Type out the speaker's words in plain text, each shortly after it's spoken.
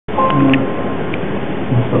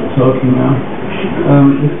talking now.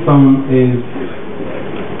 This song is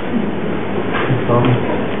this song.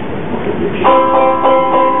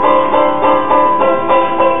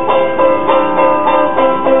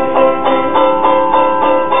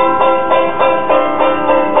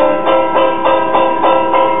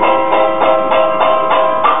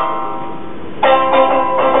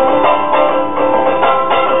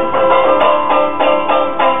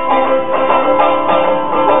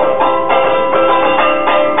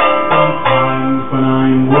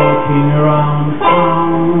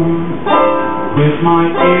 With my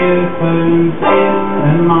earphones in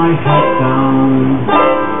and my head down,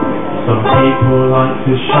 some people like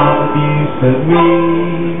to shout abuse at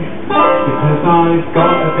me because I've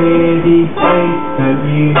got a beardy face, don't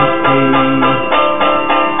you see?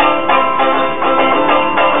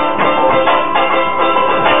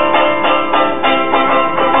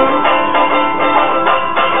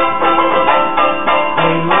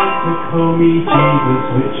 They like to call me Jesus,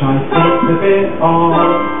 which I think's a bit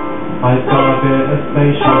odd. I've got a bit of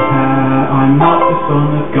facial hair, I'm not the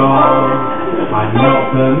Son of God, I'm not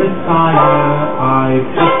the Messiah, I've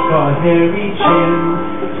just got a hairy chin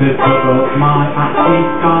to cover up my acne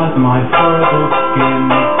scars and my horrible skin.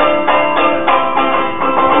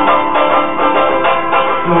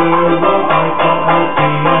 So what I've got to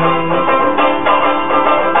do,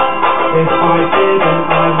 if I didn't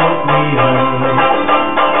I would Leo,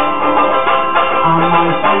 and my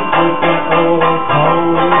face would get all cold.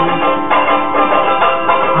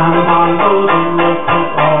 And I wouldn't look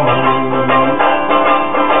at all.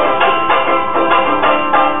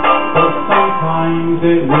 But sometimes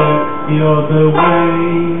it works the other way,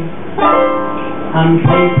 and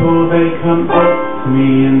people they come up to me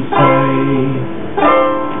and say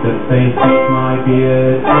that they think my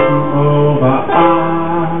beard isn't all that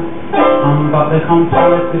bad, and that the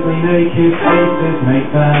comparatively naked faces make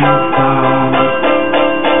them sad.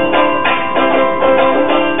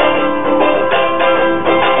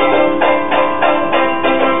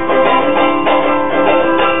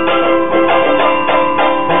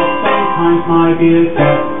 My beard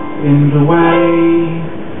gets in the way,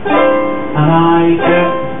 and I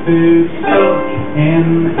get food stuck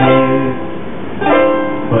in it.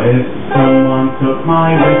 But if someone took my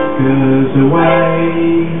whiskers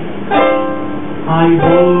away, I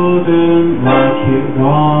wouldn't like it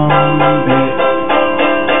one bit.